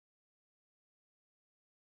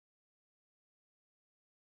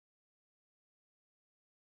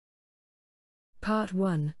Part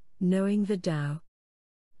 1, Knowing the Tao.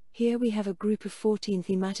 Here we have a group of 14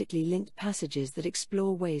 thematically linked passages that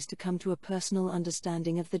explore ways to come to a personal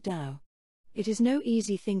understanding of the Tao. It is no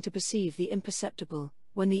easy thing to perceive the imperceptible,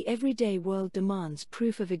 when the everyday world demands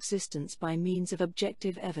proof of existence by means of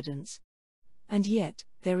objective evidence. And yet,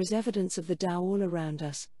 there is evidence of the Tao all around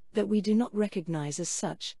us, that we do not recognize as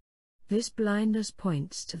such. This blindness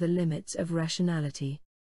points to the limits of rationality.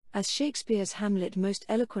 As Shakespeare's Hamlet most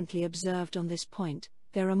eloquently observed on this point,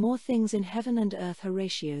 there are more things in heaven and earth,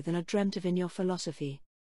 Horatio, than are dreamt of in your philosophy.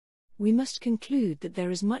 We must conclude that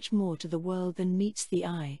there is much more to the world than meets the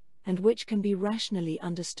eye, and which can be rationally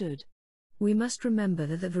understood. We must remember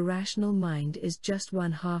that the rational mind is just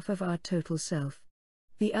one half of our total self.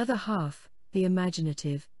 The other half, the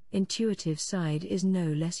imaginative, intuitive side, is no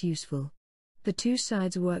less useful. The two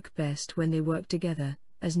sides work best when they work together,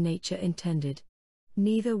 as nature intended.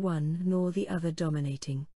 Neither one nor the other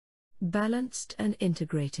dominating. Balanced and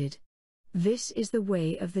integrated. This is the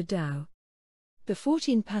way of the Tao. The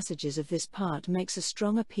 14 passages of this part makes a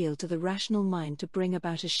strong appeal to the rational mind to bring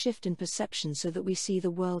about a shift in perception so that we see the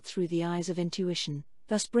world through the eyes of intuition,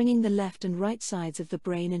 thus bringing the left and right sides of the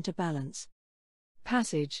brain into balance.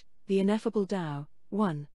 Passage, the Ineffable Tao,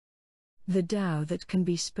 1. The Tao that can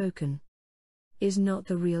be spoken is not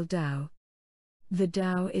the real Tao. The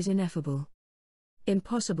Tao is ineffable,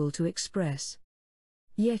 impossible to express.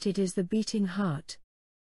 Yet it is the beating heart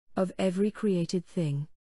of every created thing.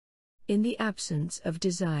 In the absence of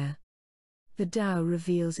desire, the Tao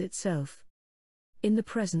reveals itself. In the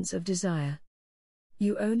presence of desire,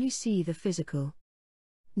 you only see the physical,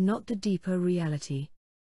 not the deeper reality.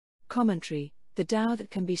 Commentary: the Tao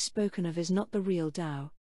that can be spoken of is not the real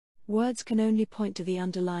Tao. Words can only point to the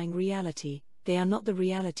underlying reality, they are not the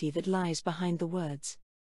reality that lies behind the words.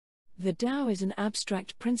 The Tao is an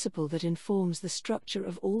abstract principle that informs the structure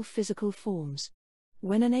of all physical forms.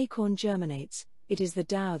 When an acorn germinates, it is the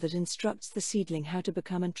Tao that instructs the seedling how to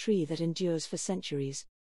become a tree that endures for centuries.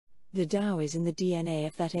 The Tao is in the DNA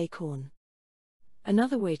of that acorn.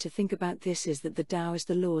 Another way to think about this is that the Tao is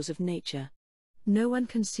the laws of nature. No one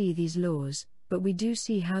can see these laws, but we do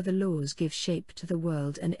see how the laws give shape to the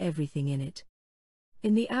world and everything in it.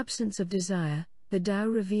 In the absence of desire, the Tao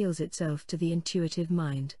reveals itself to the intuitive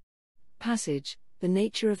mind. Passage, the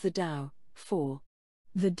nature of the Tao, 4.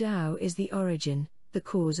 The Tao is the origin, the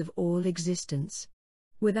cause of all existence.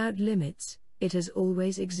 Without limits, it has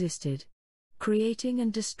always existed. Creating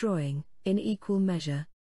and destroying, in equal measure.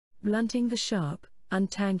 Blunting the sharp,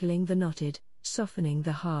 untangling the knotted, softening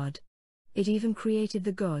the hard. It even created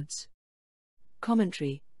the gods.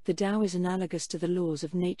 Commentary: the Tao is analogous to the laws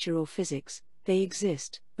of nature or physics. They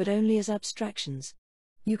exist, but only as abstractions.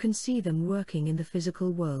 You can see them working in the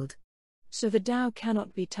physical world. So the Tao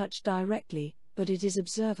cannot be touched directly, but it is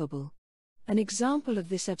observable. An example of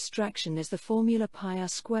this abstraction is the formula pi r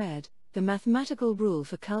squared, the mathematical rule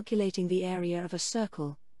for calculating the area of a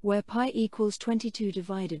circle, where pi equals 22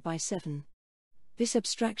 divided by 7. This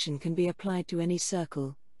abstraction can be applied to any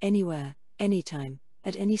circle, anywhere, anytime,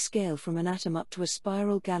 at any scale from an atom up to a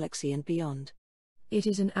spiral galaxy and beyond. It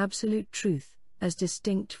is an absolute truth, as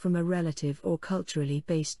distinct from a relative or culturally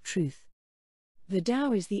based truth. The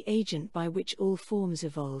Tao is the agent by which all forms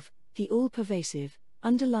evolve, the all-pervasive,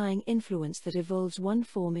 underlying influence that evolves one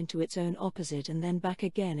form into its own opposite and then back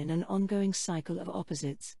again in an ongoing cycle of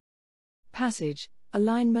opposites. Passage,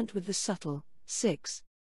 alignment with the subtle, 6.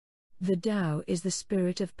 The Tao is the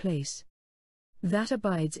spirit of place that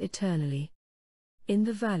abides eternally in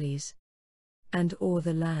the valleys and o'er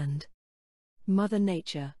the land. Mother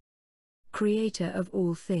Nature, creator of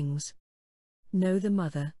all things. Know the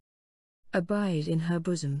Mother. Abide in her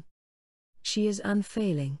bosom. She is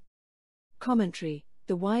unfailing. Commentary: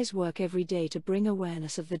 the wise work every day to bring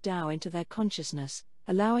awareness of the Tao into their consciousness,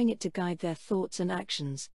 allowing it to guide their thoughts and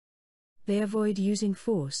actions. They avoid using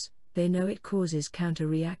force, they know it causes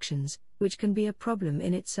counter-reactions, which can be a problem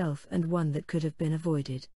in itself and one that could have been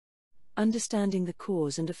avoided. Understanding the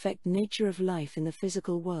cause and effect nature of life in the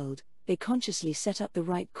physical world, they consciously set up the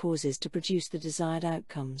right causes to produce the desired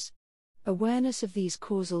outcomes. Awareness of these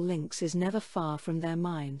causal links is never far from their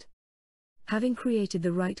mind. Having created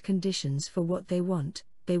the right conditions for what they want,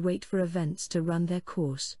 they wait for events to run their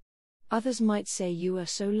course. Others might say you are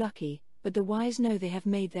so lucky, but the wise know they have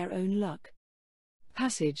made their own luck.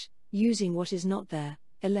 Passage, using what is not there,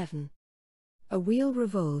 11. A wheel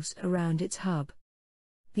revolves around its hub.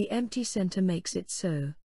 The empty center makes it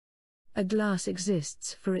so. A glass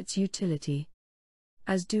exists for its utility,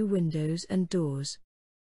 as do windows and doors.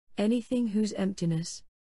 Anything whose emptiness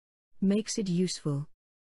makes it useful,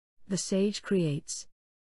 the sage creates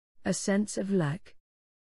a sense of lack.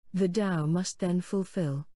 The Tao must then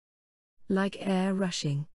fulfill, like air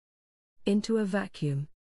rushing into a vacuum.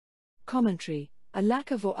 Commentary: a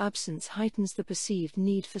lack of or absence heightens the perceived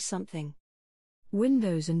need for something.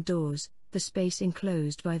 Windows and doors, the space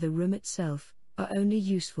enclosed by the room itself, are only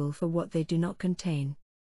useful for what they do not contain.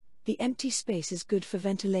 The empty space is good for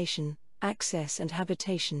ventilation, access and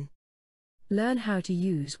habitation. Learn how to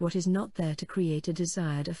use what is not there to create a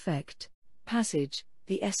desired effect. Passage: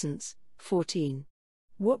 The Essence, 14.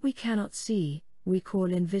 What we cannot see, we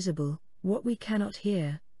call invisible; what we cannot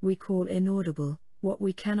hear, we call inaudible; what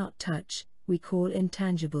we cannot touch, we call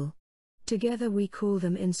intangible. Together we call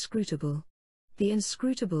them inscrutable. The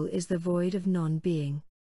inscrutable is the void of non-being.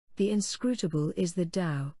 The inscrutable is the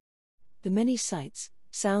Tao. The many sights,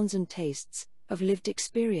 sounds and tastes of lived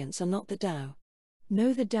experience are not the Tao.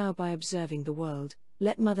 Know the Tao by observing the world.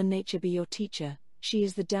 Let Mother Nature be your teacher, she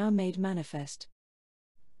is the Tao made manifest.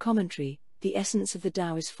 Commentary: The essence of the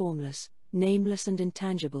Tao is formless, nameless and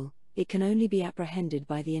intangible, it can only be apprehended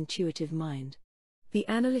by the intuitive mind. The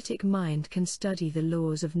analytic mind can study the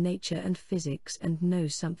laws of nature and physics and know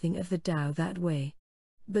something of the Tao that way.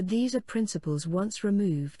 But these are principles once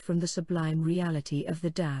removed from the sublime reality of the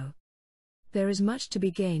Tao. There is much to be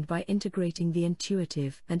gained by integrating the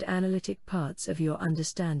intuitive and analytic parts of your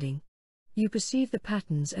understanding. You perceive the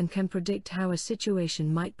patterns and can predict how a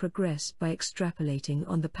situation might progress by extrapolating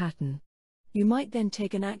on the pattern. You might then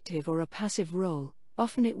take an active or a passive role.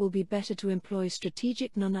 Often it will be better to employ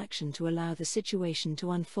strategic non-action to allow the situation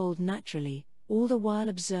to unfold naturally, all the while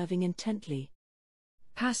observing intently.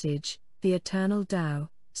 Passage: The Eternal Tao,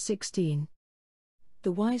 16.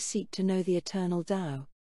 The wise seek to know the eternal Tao.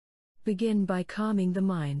 Begin by calming the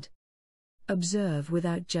mind. Observe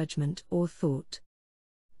without judgment or thought.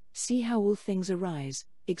 See how all things arise,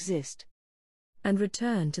 exist, and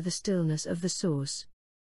return to the stillness of the source.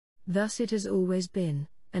 Thus it has always been,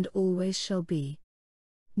 and always shall be.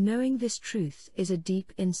 Knowing this truth is a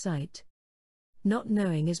deep insight. Not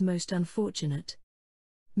knowing is most unfortunate.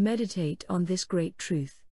 Meditate on this great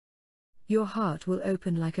truth. Your heart will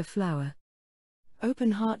open like a flower.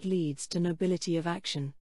 Open heart leads to nobility of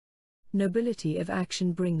action. Nobility of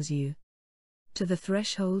action brings you to the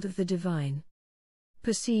threshold of the divine.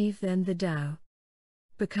 Perceive then the Tao.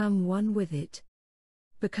 Become one with it.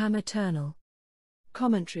 Become eternal.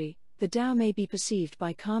 Commentary: The Tao may be perceived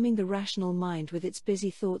by calming the rational mind with its busy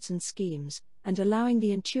thoughts and schemes, and allowing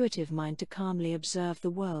the intuitive mind to calmly observe the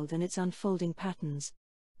world and its unfolding patterns.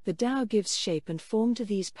 The Tao gives shape and form to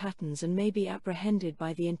these patterns and may be apprehended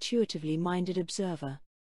by the intuitively minded observer.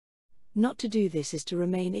 Not to do this is to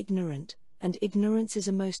remain ignorant, and ignorance is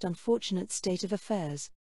a most unfortunate state of affairs.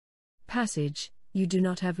 Passage: You do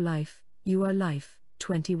not have life, you are life,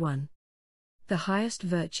 21. The highest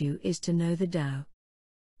virtue is to know the Tao.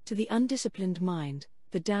 To the undisciplined mind,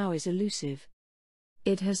 the Tao is elusive.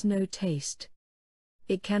 It has no taste.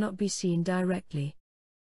 It cannot be seen directly.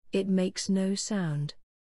 It makes no sound.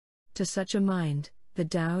 To such a mind, the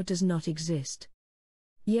Tao does not exist.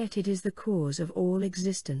 Yet it is the cause of all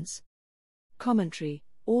existence. Commentary: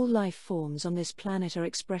 All life forms on this planet are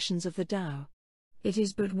expressions of the Tao. It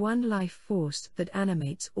is but one life force that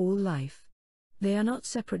animates all life. They are not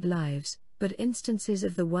separate lives, but instances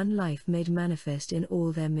of the one life made manifest in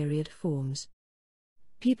all their myriad forms.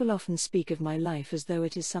 People often speak of my life as though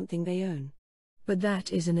it is something they own. But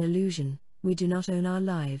that is an illusion. We do not own our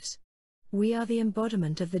lives. We are the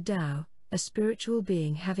embodiment of the Tao, a spiritual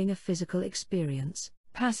being having a physical experience.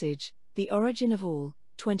 Passage: The Origin of All,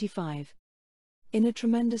 25. In a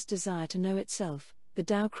tremendous desire to know itself, the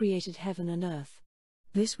Tao created heaven and earth.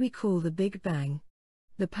 This we call the Big Bang.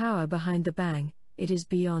 The power behind the bang, it is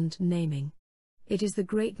beyond naming. It is the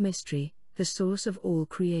great mystery, the source of all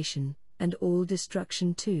creation, and all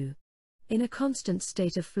destruction too. In a constant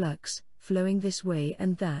state of flux, flowing this way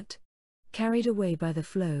and that. Carried away by the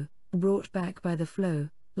flow, brought back by the flow,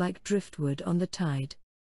 like driftwood on the tide.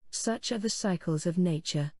 Such are the cycles of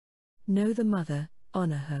nature. Know the Mother,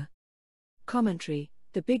 honor her. Commentary: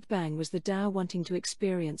 The Big Bang was the Tao wanting to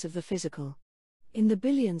experience of the physical. In the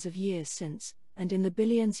billions of years since, and in the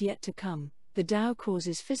billions yet to come, the Tao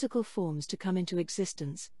causes physical forms to come into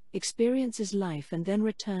existence, experiences life and then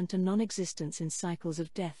return to non-existence in cycles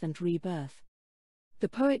of death and rebirth. The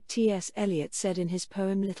poet T.S. Eliot said in his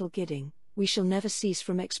poem Little Gidding, "We shall never cease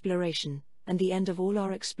from exploration, and the end of all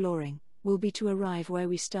our exploring will be to arrive where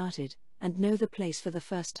we started, and know the place for the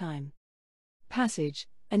first time." Passage: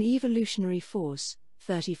 An Evolutionary Force,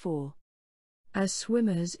 34. As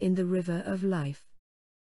swimmers in the river of life,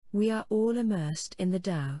 we are all immersed in the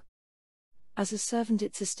Tao. As a servant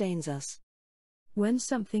it sustains us. When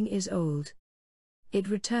something is old, it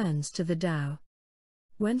returns to the Tao.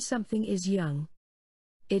 When something is young,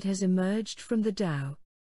 it has emerged from the Tao.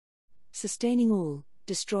 Sustaining all,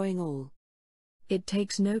 destroying all. It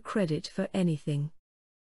takes no credit for anything,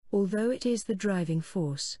 although it is the driving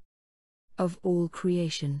force of all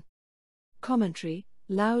creation. Commentary: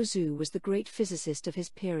 Lao Tzu was the great physicist of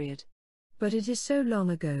his period. But it is so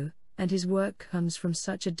long ago, and his work comes from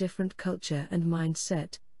such a different culture and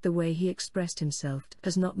mindset, the way he expressed himself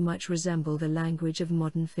does not much resemble the language of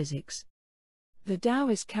modern physics. The Tao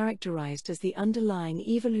is characterized as the underlying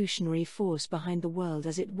evolutionary force behind the world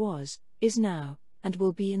as it was, is now, and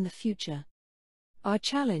will be in the future. Our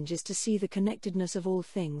challenge is to see the connectedness of all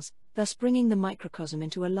things, thus bringing the microcosm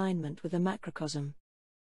into alignment with the macrocosm.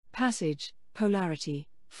 Passage, Polarity,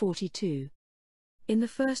 42. In the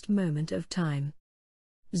first moment of time,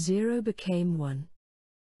 0 became 1.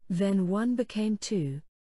 Then 1 became 2.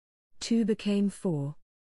 2 became 4.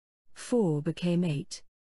 4 became 8.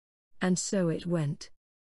 And so it went.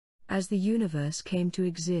 As the universe came to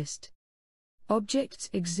exist, objects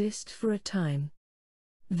exist for a time,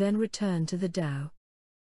 then return to the Tao.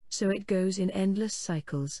 So it goes in endless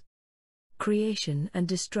cycles. Creation and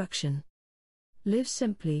destruction. Live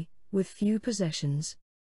simply, with few possessions.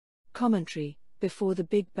 Commentary: Before the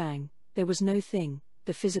Big Bang, there was no thing,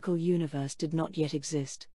 the physical universe did not yet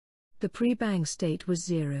exist. The pre-bang state was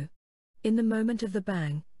 0. In the moment of the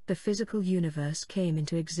bang, the physical universe came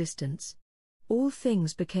into existence. All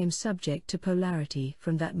things became subject to polarity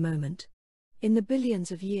from that moment. In the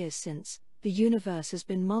billions of years since, the universe has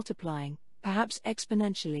been multiplying, perhaps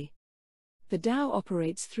exponentially. The Tao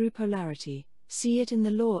operates through polarity, see it in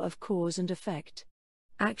the law of cause and effect.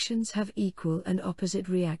 Actions have equal and opposite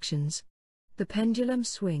reactions. The pendulum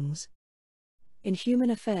swings. In human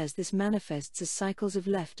affairs this manifests as cycles of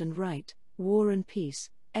left and right, war and peace,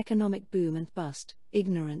 economic boom and bust,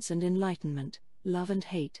 ignorance and enlightenment, love and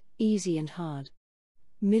hate, easy and hard.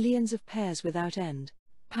 Millions of pairs without end.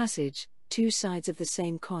 Passage, two sides of the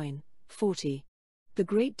same coin, 40. The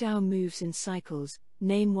great Tao moves in cycles,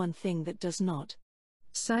 name one thing that does not.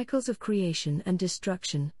 Cycles of creation and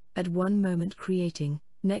destruction, at one moment creating,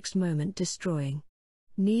 next moment destroying.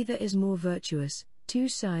 Neither is more virtuous, two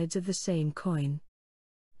sides of the same coin.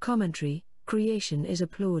 Commentary: Creation is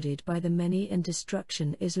applauded by the many and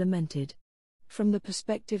destruction is lamented. From the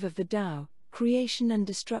perspective of the Tao, creation and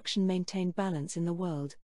destruction maintain balance in the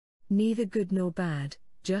world. Neither good nor bad,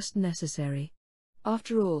 just necessary.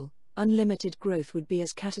 After all, unlimited growth would be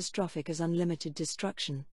as catastrophic as unlimited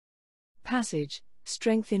destruction. Passage,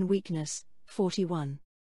 Strength in Weakness, 41.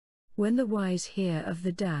 When the wise hear of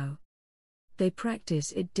the Tao, they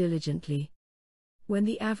practice it diligently. When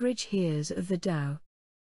the average hears of the Tao,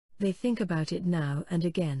 they think about it now and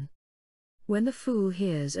again. When the fool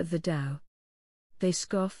hears of the Tao, they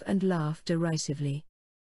scoff and laugh derisively.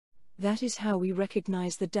 That is how we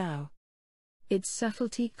recognize the Tao. Its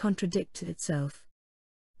subtlety contradicts itself.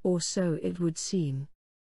 Or so it would seem.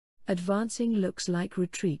 Advancing looks like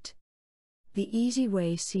retreat. The easy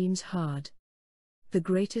way seems hard. The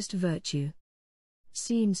greatest virtue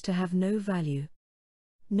seems to have no value.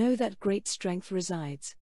 Know that great strength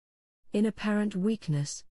resides in apparent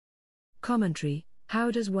weakness. Commentary: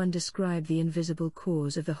 How does one describe the invisible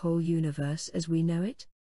cause of the whole universe as we know it?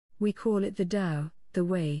 We call it the Tao, the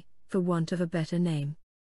way, for want of a better name.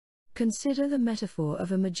 Consider the metaphor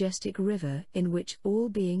of a majestic river in which all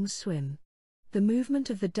beings swim. The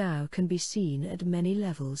movement of the Tao can be seen at many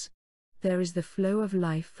levels. There is the flow of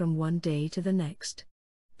life from one day to the next,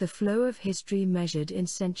 the flow of history measured in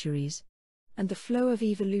centuries, and the flow of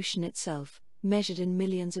evolution itself, measured in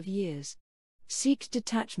millions of years. Seek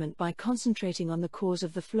detachment by concentrating on the cause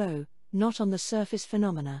of the flow, not on the surface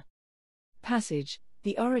phenomena. Passage,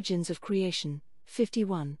 The Origins of Creation,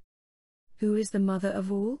 51. Who is the mother of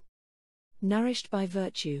all? Nourished by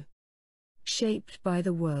virtue, shaped by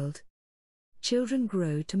the world. Children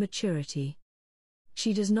grow to maturity.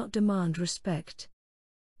 She does not demand respect,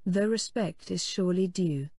 though respect is surely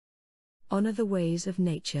due. Honor the ways of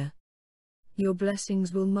nature. Your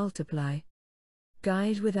blessings will multiply.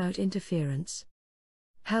 Guide without interference.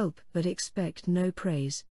 Help but expect no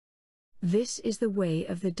praise. This is the way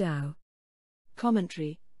of the Tao.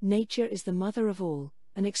 Commentary: Nature is the mother of all,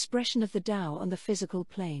 an expression of the Tao on the physical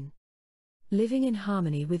plane. Living in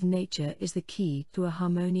harmony with nature is the key to a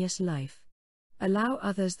harmonious life. Allow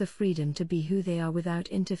others the freedom to be who they are without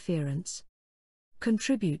interference.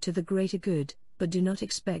 Contribute to the greater good, but do not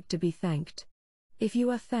expect to be thanked. If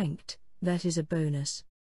you are thanked, that is a bonus.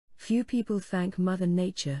 Few people thank Mother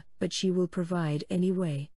Nature, but she will provide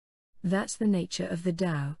anyway. That's the nature of the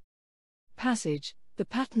Tao. Passage, The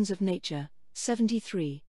Patterns of Nature,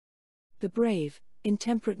 73. The brave,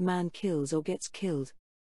 intemperate man kills or gets killed.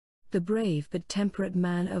 The brave but temperate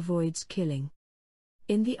man avoids killing.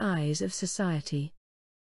 In the eyes of society,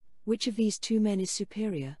 which of these two men is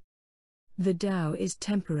superior? The Tao is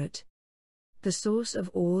temperate, the source of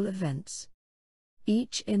all events,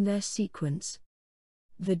 each in their sequence.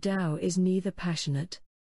 The Tao is neither passionate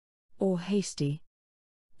or hasty,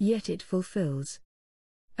 yet it fulfills,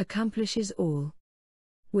 accomplishes all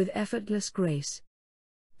with effortless grace.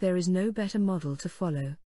 There is no better model to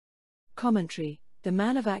follow. Commentary: the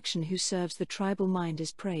man of action who serves the tribal mind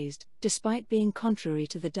is praised, despite being contrary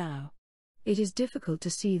to the Tao. It is difficult to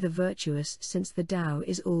see the virtuous since the Tao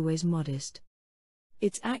is always modest.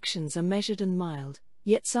 Its actions are measured and mild,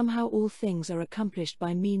 yet somehow all things are accomplished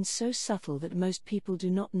by means so subtle that most people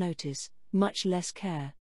do not notice, much less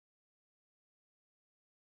care.